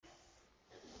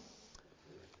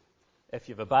If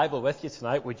you have a Bible with you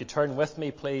tonight, would you turn with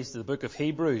me, please, to the book of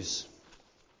Hebrews.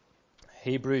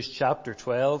 Hebrews chapter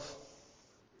 12.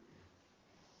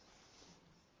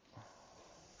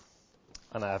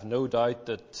 And I have no doubt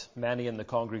that many in the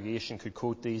congregation could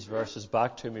quote these verses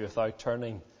back to me without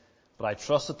turning. But I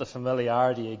trust that the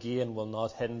familiarity again will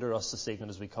not hinder us this evening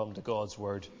as we come to God's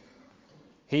Word.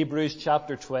 Hebrews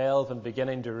chapter 12, and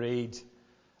beginning to read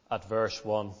at verse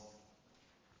 1.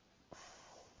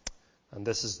 And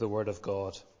this is the Word of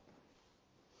God.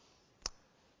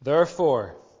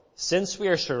 Therefore, since we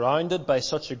are surrounded by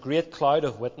such a great cloud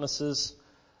of witnesses,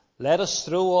 let us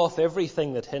throw off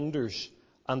everything that hinders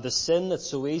and the sin that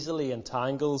so easily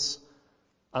entangles,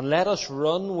 and let us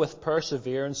run with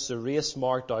perseverance the race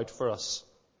marked out for us.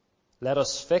 Let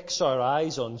us fix our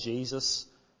eyes on Jesus,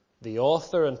 the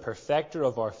author and perfecter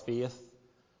of our faith,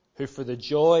 who for the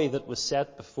joy that was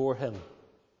set before him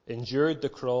endured the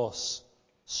cross,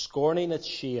 scorning its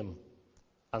shame,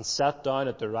 and sat down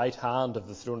at the right hand of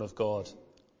the throne of God.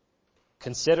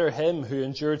 Consider him who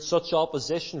endured such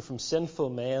opposition from sinful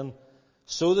men,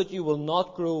 so that you will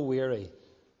not grow weary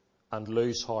and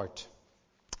lose heart.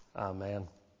 Amen.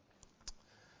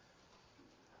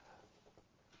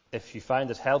 If you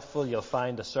find it helpful, you'll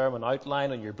find a sermon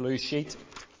outline on your blue sheet,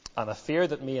 and I fear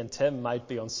that me and Tim might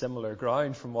be on similar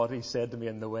ground from what he said to me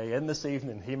on the way in this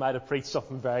evening. He might have preached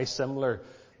something very similar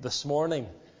this morning.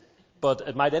 But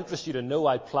it might interest you to know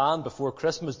I planned before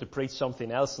Christmas to preach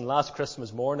something else, and last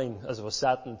Christmas morning, as I was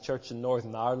sat in church in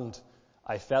Northern Ireland,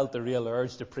 I felt the real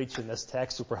urge to preach in this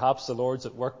text, so perhaps the Lord's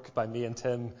at work by me and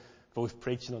Tim both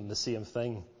preaching on the same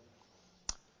thing.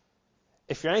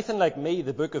 If you're anything like me,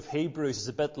 the book of Hebrews is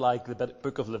a bit like the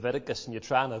book of Leviticus, and you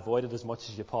try and avoid it as much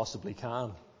as you possibly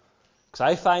can. Because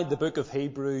I find the book of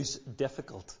Hebrews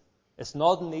difficult. It's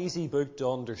not an easy book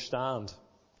to understand.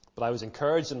 But I was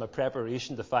encouraged in my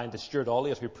preparation to find that Stuart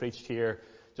Olliott, who preached here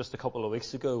just a couple of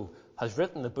weeks ago, has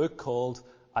written a book called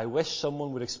I Wish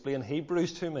Someone Would Explain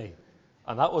Hebrews to Me.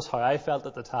 And that was how I felt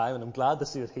at the time, and I'm glad to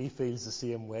see that he feels the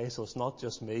same way, so it's not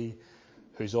just me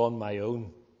who's on my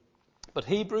own. But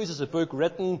Hebrews is a book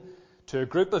written to a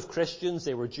group of Christians.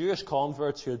 They were Jewish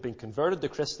converts who had been converted to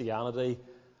Christianity,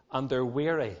 and they're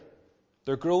weary.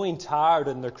 They're growing tired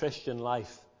in their Christian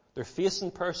life. They're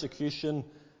facing persecution,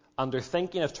 and they're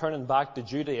thinking of turning back to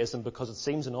Judaism because it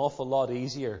seems an awful lot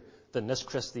easier than this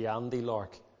Christianity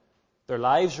lark. Their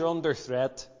lives are under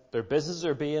threat, their businesses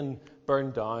are being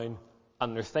burned down,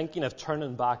 and they're thinking of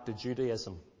turning back to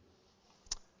Judaism.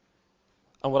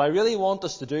 And what I really want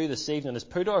us to do this evening is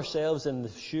put ourselves in the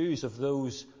shoes of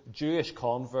those Jewish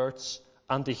converts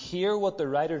and to hear what the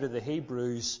writer to the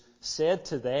Hebrews said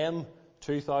to them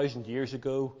 2,000 years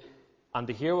ago, and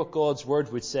to hear what God's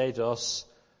Word would say to us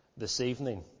this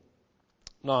evening.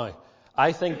 Now,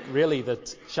 I think really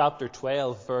that chapter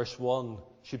 12, verse 1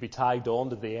 should be tagged on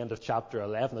to the end of chapter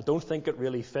 11. I don't think it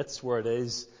really fits where it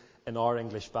is in our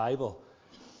English Bible.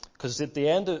 Because at the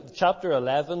end of chapter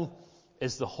 11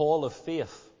 is the Hall of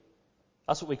Faith.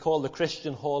 That's what we call the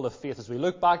Christian Hall of Faith. As we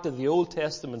look back to the Old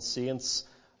Testament saints,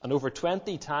 and over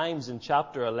 20 times in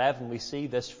chapter 11 we see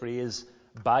this phrase,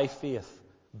 by faith,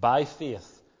 by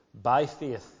faith, by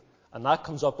faith. And that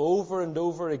comes up over and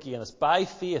over again. It's by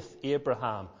faith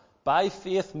Abraham, by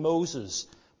faith Moses,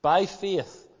 by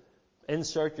faith.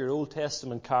 Insert your Old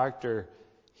Testament character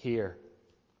here.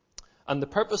 And the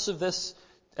purpose of this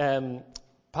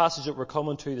passage that we're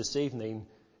coming to this evening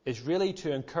is really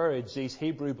to encourage these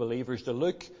Hebrew believers to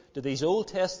look to these Old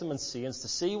Testament saints, to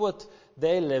see what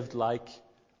they lived like,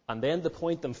 and then to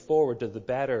point them forward to the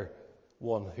better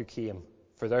one who came.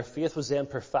 For their faith was then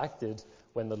perfected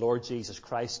when the Lord Jesus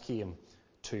Christ came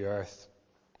to earth.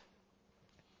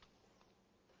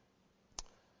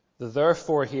 The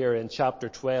therefore here in chapter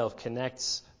 12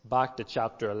 connects back to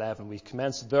chapter 11. We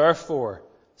commence, therefore,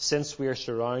 since we are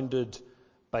surrounded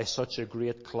by such a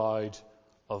great cloud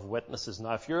of witnesses.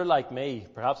 Now, if you're like me,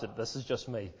 perhaps this is just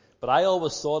me, but I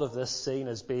always thought of this scene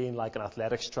as being like an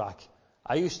athletics track.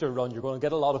 I used to run, you're going to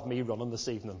get a lot of me running this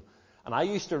evening. And I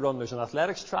used to run, there's an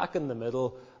athletics track in the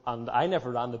middle, and I never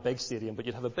ran the big stadium, but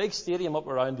you'd have a big stadium up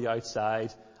around the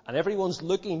outside, and everyone's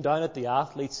looking down at the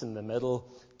athletes in the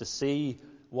middle to see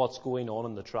what's going on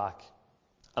in the track.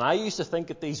 And I used to think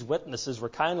that these witnesses were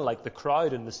kind of like the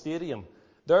crowd in the stadium.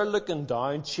 They're looking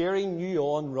down, cheering you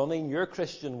on, running your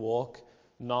Christian walk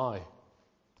now.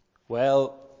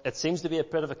 Well, it seems to be a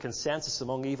bit of a consensus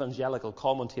among evangelical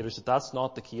commentators that that's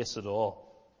not the case at all.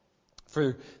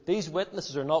 For these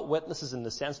witnesses are not witnesses in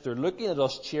the sense they're looking at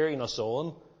us, cheering us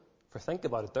on. For think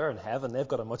about it, they're in heaven. They've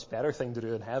got a much better thing to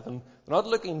do in heaven. They're not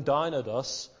looking down at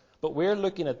us, but we're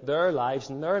looking at their lives,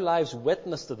 and their lives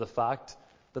witness to the fact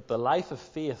that the life of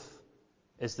faith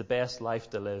is the best life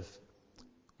to live.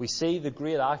 We see the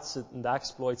great acts and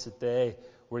exploits that they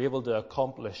were able to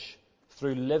accomplish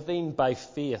through living by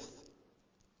faith.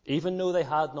 Even though they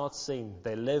had not seen,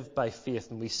 they lived by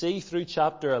faith. And we see through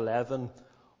chapter 11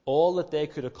 all that they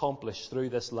could accomplish through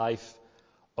this life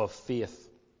of faith.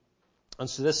 And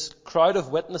so this crowd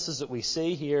of witnesses that we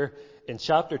see here in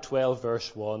chapter 12,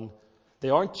 verse 1, they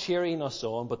aren't cheering us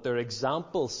on, but their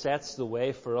example sets the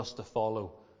way for us to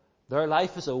follow. Their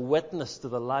life is a witness to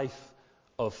the life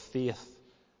of faith.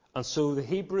 And so the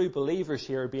Hebrew believers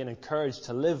here are being encouraged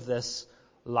to live this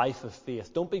life of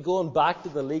faith. Don't be going back to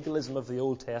the legalism of the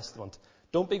Old Testament.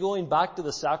 Don't be going back to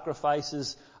the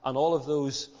sacrifices and all of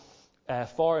those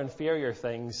far inferior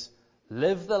things.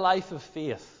 Live the life of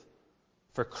faith,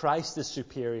 for Christ is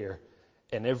superior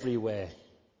in every way.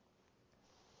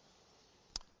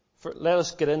 Let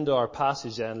us get into our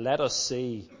passage and let us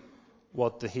see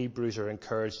what the Hebrews are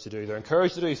encouraged to do. They're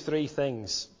encouraged to do three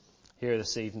things here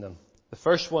this evening. The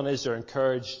first one is they're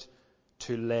encouraged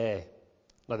to lay.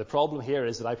 Now the problem here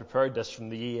is that I prepared this from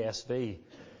the ESV,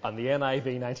 and the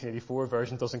NIV 1984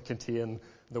 version doesn't contain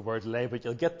the word lay, but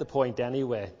you'll get the point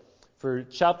anyway. For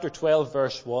chapter 12,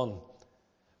 verse 1,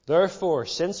 therefore,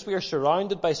 since we are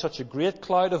surrounded by such a great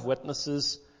cloud of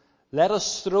witnesses, let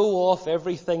us throw off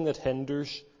everything that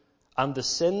hinders and the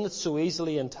sin that so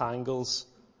easily entangles,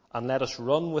 and let us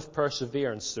run with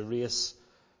perseverance the race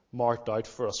marked out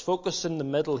for us. Focus in the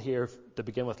middle here to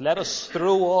begin with. Let us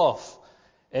throw off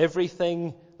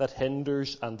everything that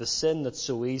hinders and the sin that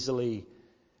so easily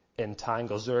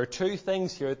entangles. There are two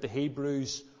things here that the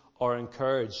Hebrews are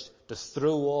encouraged to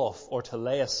throw off or to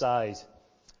lay aside.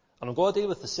 And I'm going to deal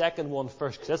with the second one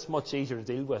first, because it's much easier to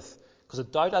deal with. Because I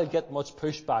doubt I'll get much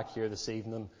pushback here this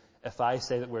evening if I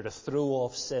say that we're to throw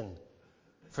off sin.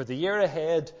 For the year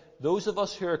ahead, those of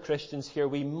us who are Christians here,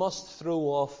 we must throw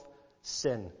off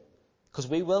sin. Because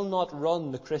we will not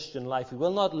run the Christian life. We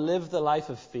will not live the life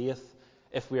of faith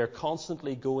if we are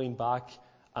constantly going back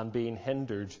and being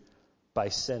hindered by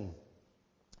sin.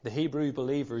 The Hebrew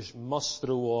believers must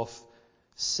throw off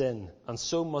sin, and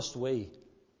so must we.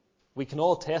 We can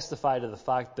all testify to the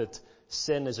fact that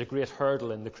sin is a great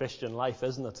hurdle in the Christian life,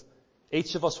 isn't it?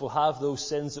 Each of us will have those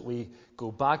sins that we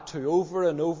go back to over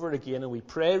and over again, and we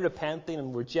pray repenting,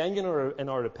 and we're genuine in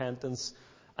our repentance,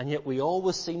 and yet we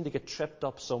always seem to get tripped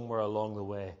up somewhere along the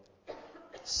way.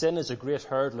 Sin is a great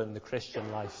hurdle in the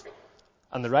Christian life.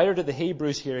 And the writer to the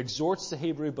Hebrews here exhorts the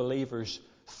Hebrew believers,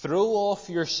 throw off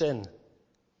your sin.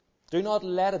 Do not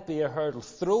let it be a hurdle.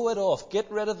 Throw it off.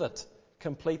 Get rid of it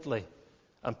completely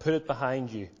and put it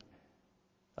behind you.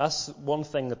 That's one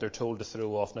thing that they're told to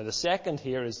throw off. Now the second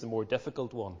here is the more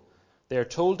difficult one. They are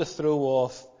told to throw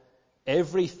off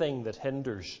everything that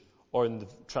hinders, or in the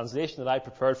translation that I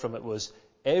prepared from it was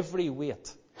every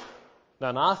weight.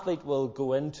 Now an athlete will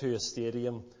go into a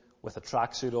stadium with a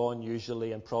tracksuit on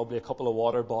usually, and probably a couple of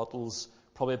water bottles,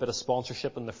 probably a bit of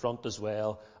sponsorship in the front as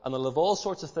well, and they'll have all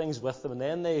sorts of things with them, and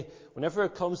then whenever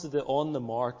it comes to on the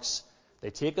marks, they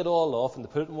take it all off and they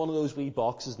put it in one of those wee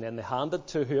boxes, and then they hand it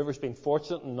to whoever's been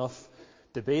fortunate enough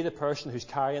to be the person who's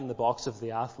carrying the box of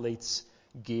the athlete's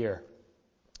gear.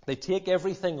 They take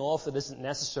everything off that isn't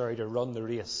necessary to run the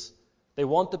race. They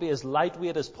want to be as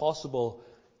lightweight as possible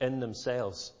in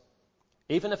themselves.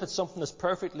 Even if it's something that's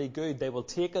perfectly good, they will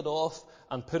take it off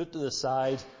and put it to the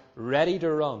side, ready to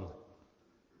run.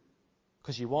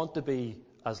 Because you want to be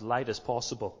as light as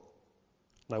possible.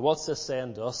 Now, what's this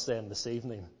saying to us then this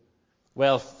evening?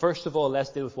 Well, first of all, let's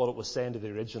deal with what it was saying to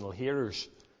the original hearers.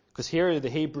 Because here the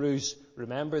Hebrews,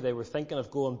 remember, they were thinking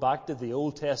of going back to the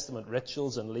Old Testament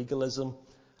rituals and legalism.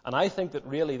 And I think that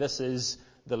really this is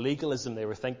the legalism they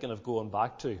were thinking of going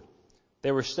back to.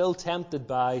 They were still tempted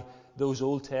by those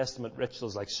Old Testament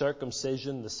rituals like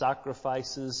circumcision, the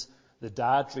sacrifices, the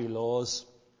dietary laws.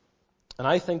 And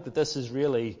I think that this is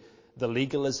really the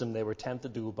legalism they were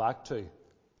tempted to go back to.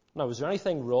 Now, was there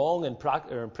anything wrong in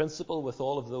principle with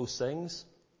all of those things?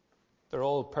 They're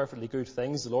all perfectly good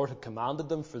things. The Lord had commanded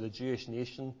them for the Jewish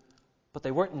nation, but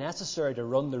they weren't necessary to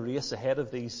run the race ahead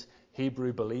of these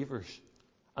Hebrew believers.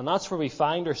 And that's where we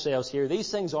find ourselves here. These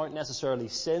things aren't necessarily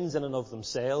sins in and of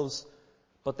themselves,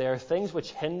 but they are things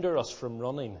which hinder us from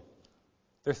running.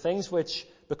 They're things which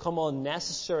become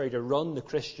unnecessary to run the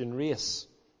Christian race.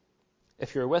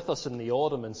 If you're with us in the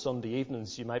autumn and Sunday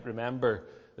evenings, you might remember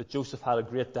that Joseph had a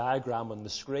great diagram on the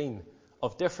screen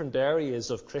of different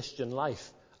areas of Christian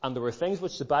life. And there were things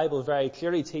which the Bible very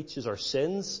clearly teaches are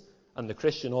sins and the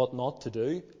Christian ought not to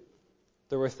do.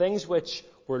 There were things which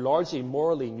were largely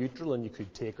morally neutral and you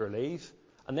could take or leave.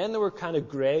 And then there were kind of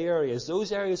grey areas,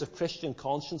 those areas of Christian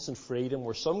conscience and freedom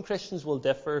where some Christians will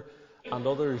differ and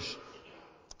others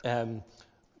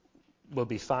will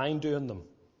be fine doing them.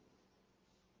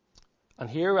 And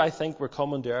here I think we're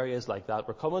coming to areas like that.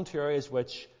 We're coming to areas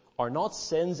which are not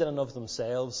sins in and of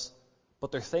themselves,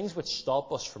 but they're things which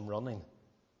stop us from running.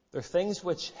 They're things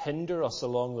which hinder us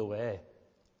along the way.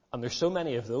 And there's so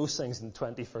many of those things in the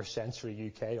 21st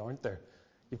century UK, aren't there?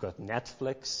 You've got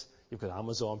Netflix, you've got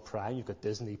Amazon Prime, you've got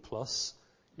Disney Plus,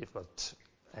 you've got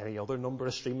any other number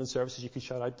of streaming services you could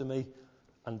shout out to me.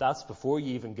 And that's before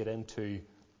you even get into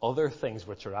other things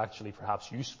which are actually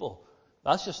perhaps useful.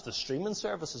 That's just the streaming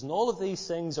services. And all of these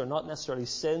things are not necessarily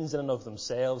sins in and of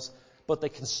themselves, but they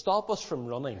can stop us from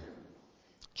running.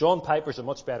 John Piper's a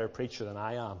much better preacher than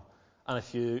I am. And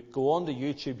if you go onto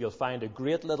YouTube, you'll find a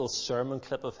great little sermon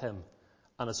clip of him.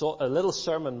 And it's a little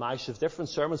sermon mash of different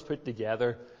sermons put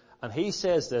together. And he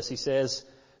says this, he says,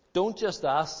 don't just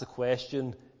ask the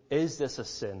question, is this a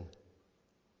sin?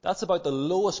 That's about the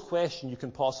lowest question you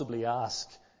can possibly ask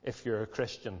if you're a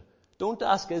Christian. Don't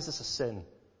ask, is this a sin?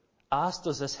 Ask,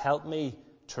 does this help me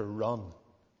to run?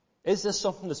 Is this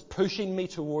something that's pushing me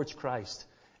towards Christ?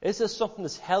 Is this something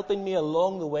that's helping me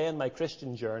along the way in my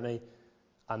Christian journey?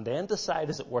 And then decide,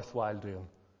 is it worthwhile doing?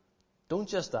 Don't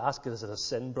just ask, is it a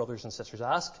sin, brothers and sisters?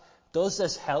 Ask, does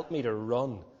this help me to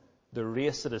run the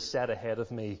race that is set ahead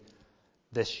of me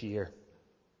this year?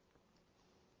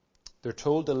 They're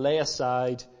told to lay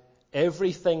aside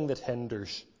everything that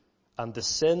hinders and the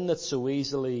sin that so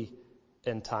easily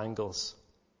entangles.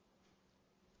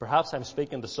 Perhaps I'm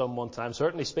speaking to someone, and I'm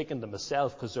certainly speaking to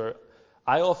myself, because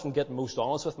I often get most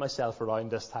honest with myself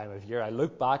around this time of year. I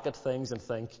look back at things and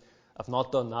think, I've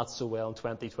not done that so well in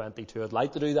 2022. I'd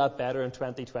like to do that better in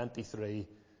 2023.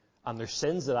 And there's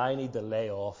sins that I need to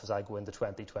lay off as I go into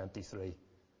 2023.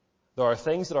 There are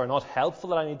things that are not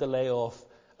helpful that I need to lay off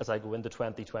as I go into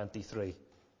 2023.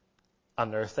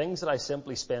 And there are things that I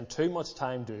simply spend too much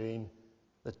time doing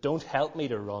that don't help me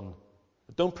to run,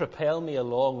 that don't propel me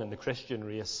along in the Christian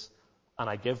race, and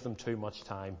I give them too much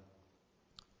time.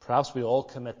 Perhaps we all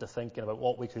commit to thinking about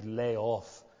what we could lay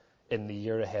off in the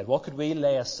year ahead. What could we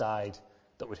lay aside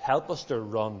that would help us to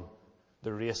run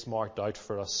the race marked out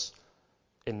for us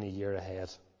in the year ahead?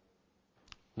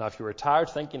 Now, if you were tired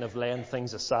thinking of laying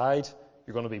things aside,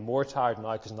 you're going to be more tired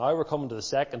now, because now we're coming to the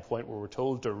second point where we're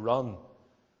told to run.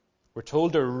 We're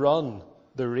told to run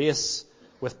the race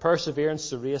with perseverance,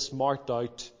 the race marked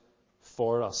out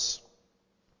for us.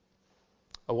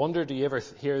 I wonder, do you ever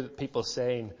hear people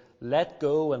saying, let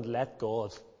go and let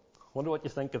God? I wonder what you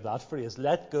think of that phrase,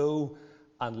 let go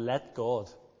and let God.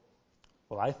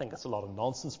 Well, I think it's a lot of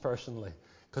nonsense personally,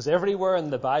 because everywhere in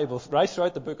the Bible, right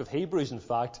throughout the book of Hebrews in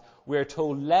fact, we're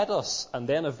told let us and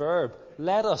then a verb,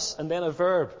 let us and then a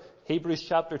verb. Hebrews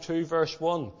chapter 2 verse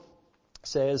 1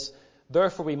 says,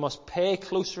 therefore we must pay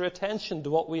closer attention to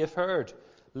what we have heard,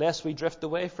 lest we drift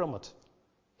away from it.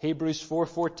 Hebrews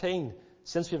 4:14,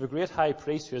 since we have a great high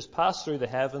priest who has passed through the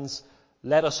heavens,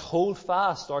 let us hold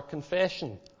fast our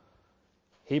confession.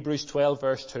 Hebrews 12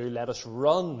 verse 2, let us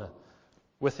run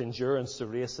with endurance the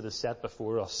race that is set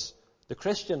before us. The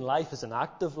Christian life is an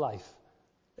active life.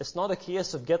 It's not a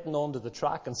case of getting onto the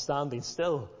track and standing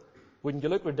still. Wouldn't you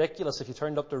look ridiculous if you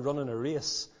turned up to run in a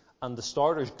race and the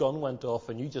starter's gun went off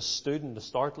and you just stood in the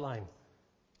start line?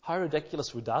 How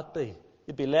ridiculous would that be?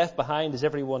 You'd be left behind as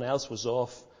everyone else was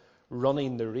off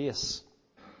running the race.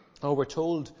 Oh, we're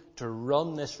told to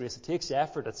run this race. It takes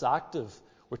effort. It's active.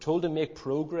 We're told to make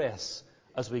progress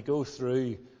as we go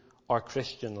through our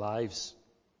Christian lives.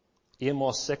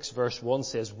 Amos 6 verse 1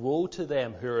 says, woe to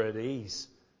them who are at ease.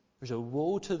 There's a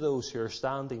woe to those who are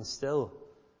standing still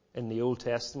in the Old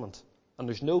Testament. And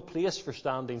there's no place for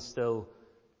standing still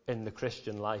in the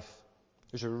Christian life.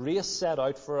 There's a race set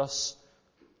out for us,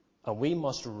 and we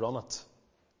must run it.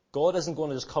 God isn't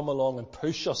going to just come along and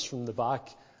push us from the back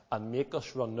and make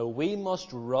us run. No, we must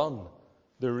run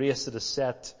the race that is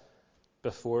set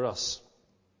before us.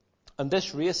 And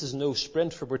this race is no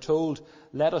sprint, for we're told,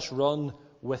 let us run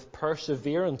with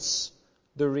perseverance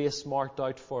the race marked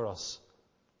out for us.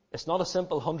 It's not a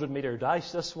simple 100-metre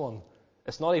dash, this one.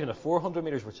 It's not even a 400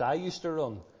 metres, which I used to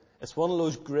run. It's one of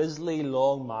those grisly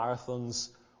long marathons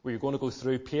where you're going to go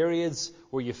through periods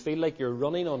where you feel like you're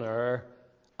running on air,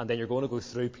 and then you're going to go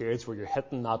through periods where you're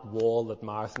hitting that wall that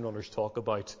marathon runners talk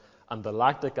about, and the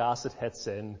lactic acid hits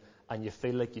in, and you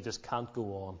feel like you just can't go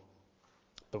on.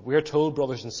 But we're told,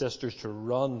 brothers and sisters, to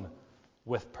run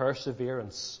with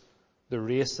perseverance the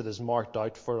race that is marked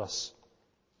out for us.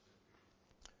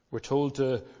 We're told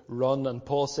to run, and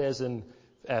Paul says in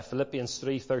Philippians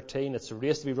 3:13, it's a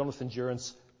race to be run with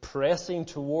endurance, pressing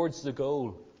towards the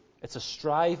goal. It's a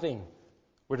striving.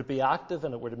 We're to be active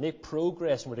in it. We're to make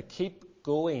progress, and we're to keep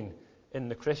going in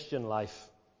the Christian life.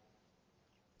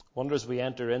 Wonder as we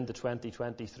enter into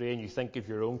 2023 and you think of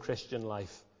your own Christian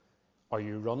life, are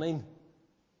you running?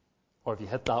 Or have you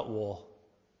hit that wall?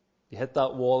 You hit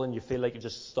that wall and you feel like you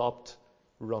just stopped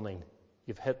running.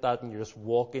 You've hit that and you're just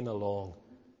walking along.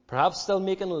 Perhaps still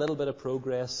making a little bit of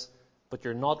progress, but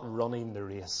you're not running the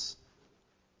race.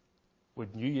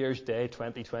 Would New Year's Day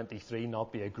 2023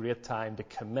 not be a great time to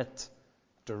commit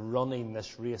to running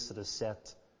this race that is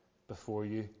set before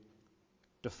you?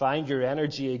 To find your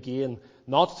energy again,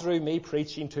 not through me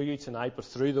preaching to you tonight, but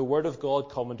through the Word of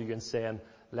God coming to you and saying,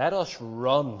 let us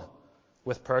run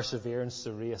with perseverance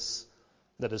the race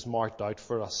that is marked out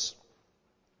for us.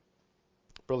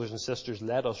 Brothers and sisters,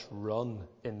 let us run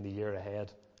in the year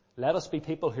ahead. Let us be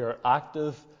people who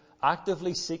are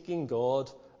actively seeking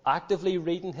God, actively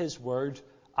reading His Word,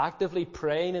 actively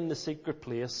praying in the secret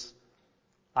place,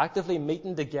 actively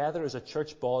meeting together as a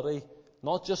church body,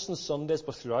 not just on Sundays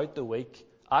but throughout the week,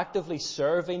 actively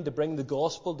serving to bring the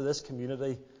gospel to this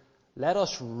community. Let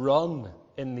us run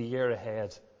in the year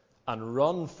ahead and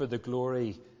run for the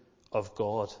glory of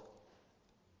God.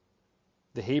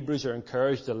 The Hebrews are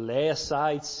encouraged to lay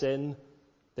aside sin.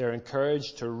 They're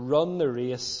encouraged to run the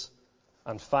race.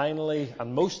 And finally,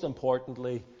 and most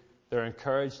importantly, they're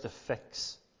encouraged to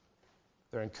fix.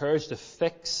 They're encouraged to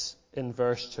fix in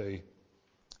verse 2.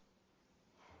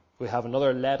 We have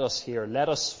another let us here. Let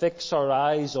us fix our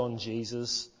eyes on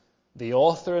Jesus, the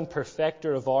author and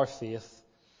perfecter of our faith,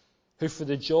 who for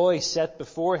the joy set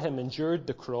before him endured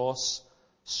the cross,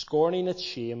 scorning its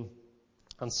shame,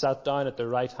 and sat down at the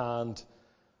right hand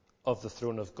of the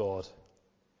throne of God.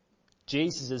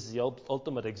 Jesus is the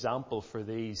ultimate example for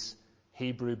these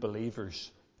Hebrew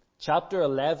believers. Chapter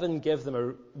 11 gives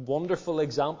them wonderful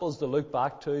examples to look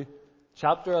back to.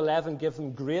 Chapter 11 gives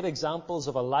them great examples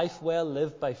of a life well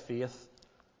lived by faith.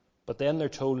 But then they're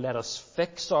told, let us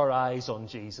fix our eyes on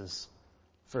Jesus,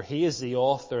 for he is the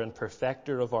author and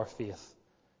perfecter of our faith.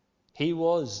 He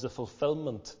was the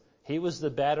fulfillment. He was the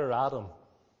better Adam.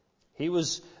 He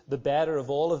was the better of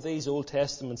all of these Old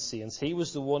Testament saints. He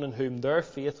was the one in whom their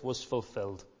faith was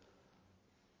fulfilled.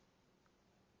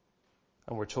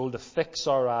 And we're told to fix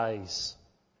our eyes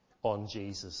on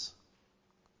Jesus.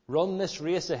 Run this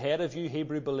race ahead of you,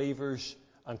 Hebrew believers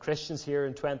and Christians here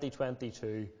in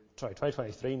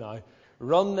 2023 now.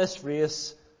 Run this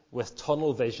race with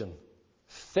tunnel vision.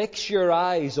 Fix your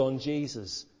eyes on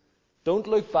Jesus. Don't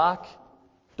look back.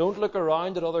 Don't look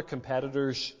around at other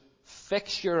competitors.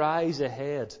 Fix your eyes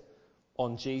ahead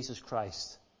on Jesus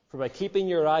Christ. For by keeping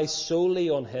your eyes solely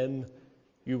on him,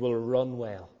 you will run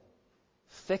well.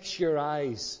 Fix your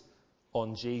eyes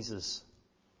on Jesus.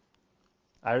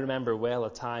 I remember well a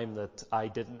time that I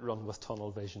didn't run with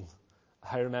tunnel vision.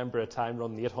 I remember a time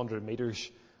running 800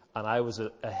 metres and I was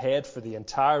ahead for the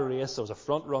entire race. I was a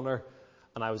front runner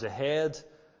and I was ahead,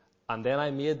 and then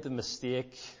I made the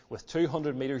mistake with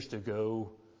 200 metres to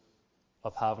go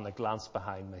of having a glance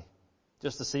behind me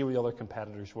just to see where the other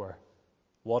competitors were.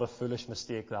 What a foolish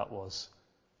mistake that was.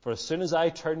 For as soon as I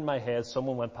turned my head,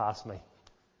 someone went past me.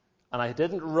 And I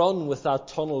didn't run with that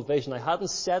tunnel vision. I hadn't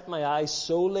set my eyes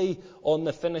solely on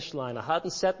the finish line. I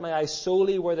hadn't set my eyes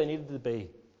solely where they needed to be.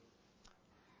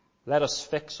 Let us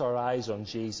fix our eyes on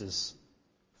Jesus,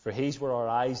 for he's where our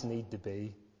eyes need to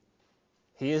be.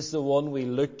 He is the one we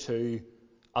look to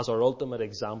as our ultimate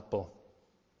example,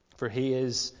 for he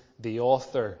is the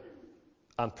author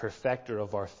and perfecter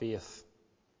of our faith.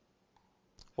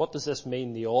 What does this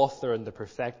mean, the author and the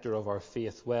perfecter of our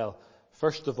faith? Well,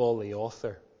 first of all, the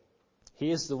author.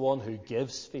 He is the one who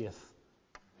gives faith.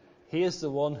 He is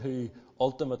the one who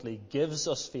ultimately gives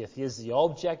us faith. He is the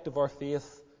object of our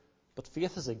faith, but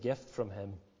faith is a gift from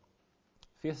him.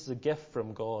 Faith is a gift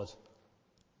from God.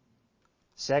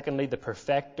 Secondly, the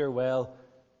perfecter. Well,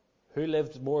 who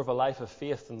lived more of a life of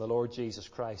faith than the Lord Jesus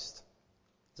Christ?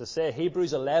 As I say,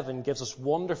 Hebrews 11 gives us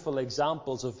wonderful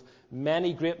examples of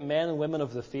many great men and women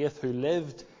of the faith who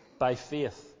lived by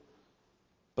faith.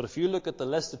 But if you look at the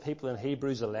list of people in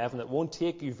Hebrews 11, it won't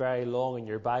take you very long in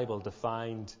your Bible to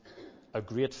find a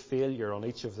great failure on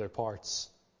each of their parts.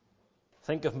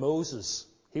 Think of Moses.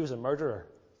 He was a murderer.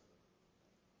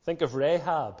 Think of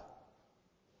Rahab.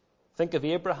 Think of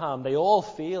Abraham. They all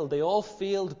failed. They all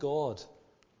failed God.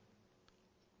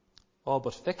 Oh,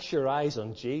 but fix your eyes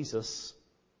on Jesus.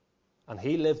 And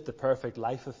he lived the perfect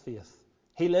life of faith.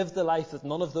 He lived the life that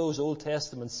none of those Old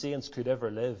Testament saints could ever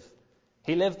live.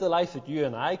 He lived the life that you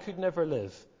and I could never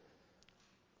live.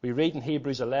 We read in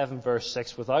Hebrews 11 verse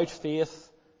 6, without faith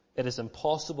it is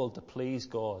impossible to please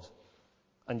God.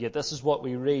 And yet this is what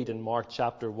we read in Mark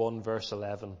chapter 1 verse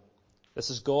 11.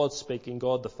 This is God speaking,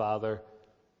 God the Father.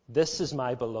 This is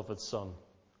my beloved Son.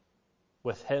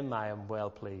 With him I am well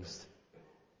pleased.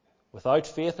 Without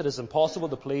faith it is impossible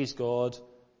to please God.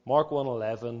 Mark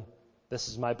 1:11, this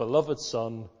is my beloved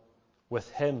Son. With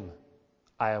him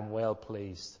I am well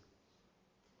pleased.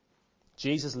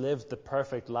 Jesus lived the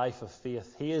perfect life of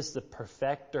faith. He is the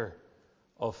perfecter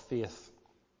of faith.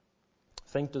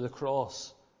 Think to the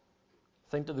cross.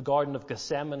 Think to the Garden of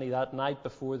Gethsemane that night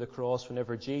before the cross,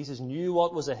 whenever Jesus knew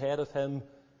what was ahead of him.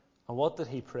 And what did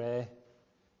he pray?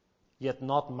 Yet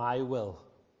not my will,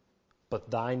 but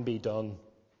thine be done,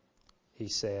 he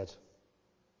said.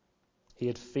 He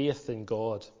had faith in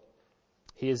God.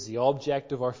 He is the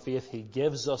object of our faith. He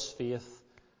gives us faith,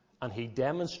 and he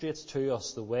demonstrates to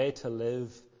us the way to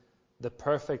live the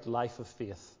perfect life of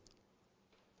faith.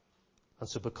 And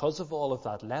so because of all of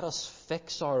that, let us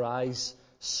fix our eyes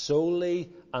solely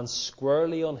and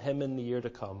squarely on him in the year to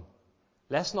come.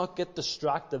 Let's not get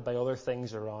distracted by other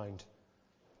things around.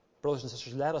 Brothers and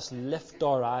sisters, let us lift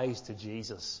our eyes to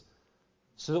Jesus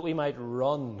so that we might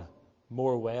run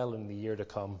more well in the year to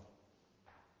come.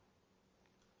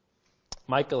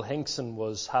 Michael Hinkson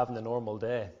was having a normal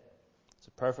day. It's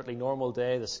a perfectly normal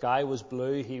day. The sky was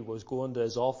blue. He was going to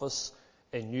his office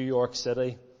in New York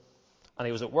City. And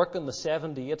he was at work on the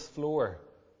 78th floor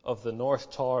of the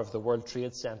North Tower of the World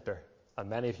Trade Center. And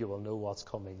many of you will know what's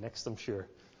coming next, I'm sure.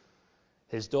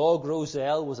 His dog,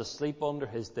 Roselle, was asleep under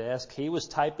his desk. He was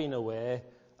typing away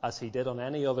as he did on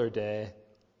any other day.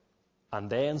 And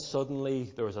then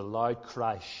suddenly there was a loud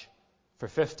crash. For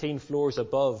 15 floors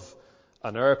above,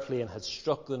 an airplane had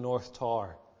struck the North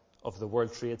Tower of the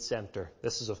World Trade Center.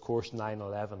 This is, of course,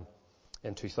 9/11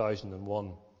 in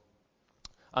 2001.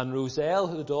 And Roselle,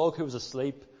 the dog who was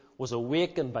asleep, was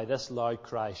awakened by this loud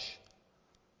crash.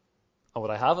 And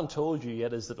what I haven't told you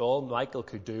yet is that all Michael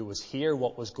could do was hear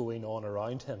what was going on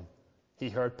around him. He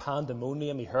heard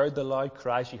pandemonium, he heard the loud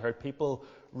crash, he heard people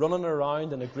running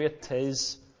around in a great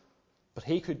tiz. But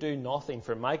he could do nothing,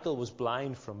 for Michael was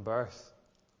blind from birth.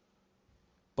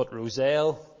 But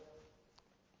Roselle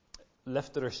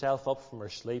lifted herself up from her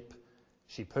sleep.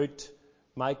 She put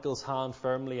Michael's hand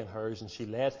firmly in hers, and she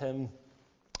led him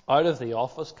out of the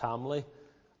office calmly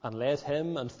and led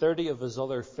him and 30 of his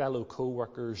other fellow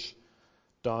co-workers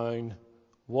down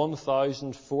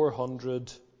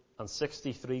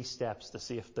 1,463 steps to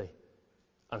safety.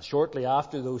 And shortly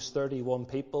after, those 31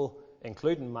 people,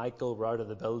 including Michael, were out of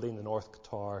the building. The North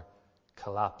Tower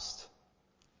collapsed.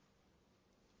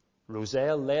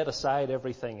 Roselle laid aside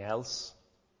everything else.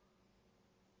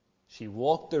 She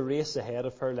walked the race ahead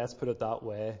of her, let's put it that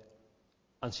way,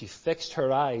 and she fixed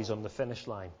her eyes on the finish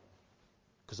line.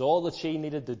 Because all that she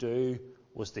needed to do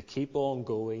was to keep on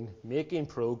going, making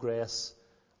progress,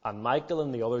 and Michael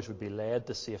and the others would be led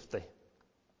to safety.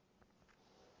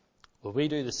 Will we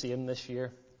do the same this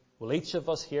year? Will each of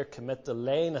us here commit to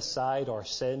laying aside our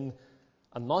sin,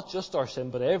 and not just our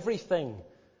sin, but everything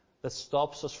that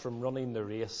stops us from running the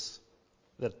race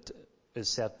that is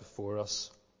set before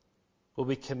us? Will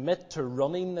we commit to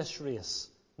running this race,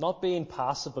 not being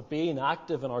passive, but being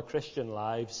active in our Christian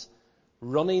lives,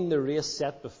 running the race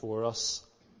set before us?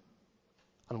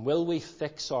 And will we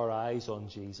fix our eyes on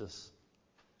Jesus?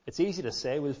 It's easy to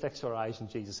say we'll fix our eyes on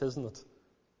Jesus, isn't it?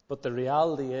 But the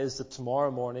reality is that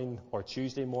tomorrow morning or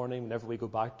Tuesday morning, whenever we go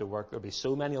back to work, there'll be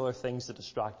so many other things to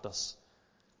distract us.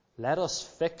 Let us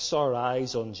fix our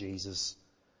eyes on Jesus,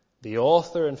 the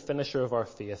author and finisher of our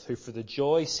faith, who for the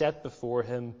joy set before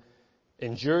him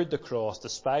endured the cross,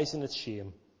 despising its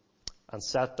shame, and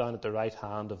sat down at the right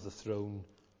hand of the throne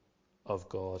of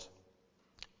God.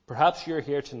 Perhaps you're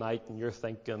here tonight and you're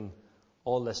thinking,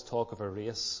 all this talk of a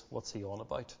race, what's he on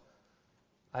about?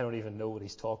 I don't even know what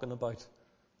he's talking about.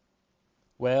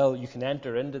 Well, you can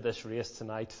enter into this race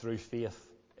tonight through faith.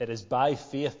 It is by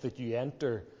faith that you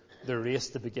enter the race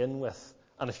to begin with.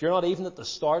 And if you're not even at the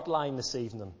start line this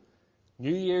evening,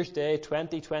 New Year's Day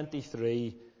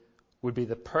 2023 would be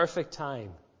the perfect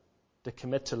time to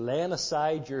commit to laying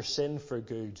aside your sin for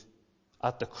good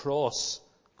at the cross,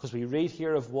 because we read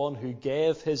here of one who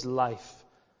gave his life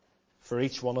for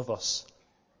each one of us.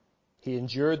 He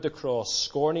endured the cross,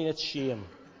 scorning its shame,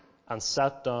 and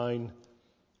sat down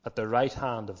at the right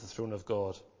hand of the throne of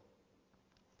God.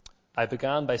 I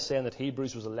began by saying that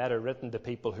Hebrews was a letter written to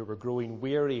people who were growing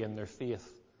weary in their faith.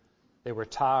 They were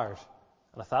tired.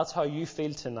 And if that's how you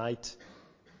feel tonight,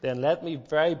 then let me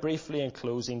very briefly in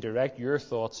closing direct your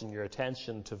thoughts and your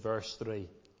attention to verse 3.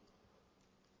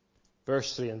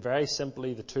 Verse 3, and very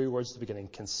simply the two words at the beginning,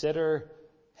 consider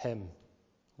him.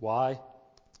 Why?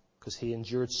 Because he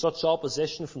endured such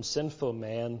opposition from sinful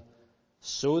men,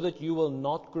 so that you will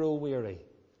not grow weary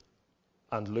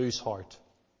and lose heart.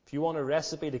 If you want a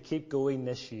recipe to keep going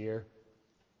this year,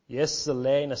 yes, the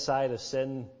laying aside of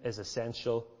sin is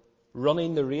essential,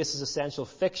 running the race is essential.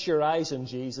 Fix your eyes on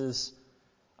Jesus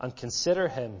and consider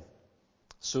him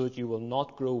so that you will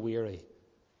not grow weary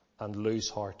and lose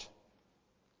heart.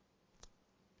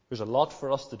 There's a lot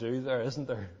for us to do there, isn't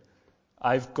there?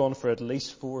 I've gone for at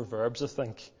least 4 verbs, I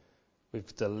think.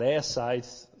 We've to lay aside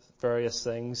various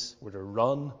things. We're to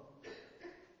run.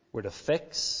 We're to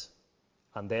fix.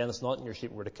 And then it's not in your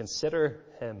sheet. We're to consider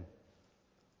him.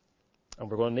 And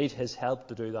we're going to need his help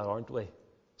to do that, aren't we?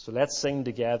 So let's sing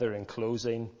together in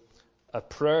closing a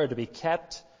prayer to be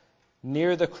kept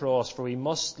near the cross, for we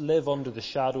must live under the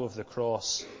shadow of the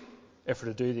cross if we're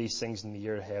to do these things in the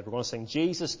year ahead. We're going to sing,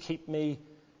 Jesus, keep me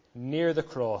near the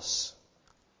cross.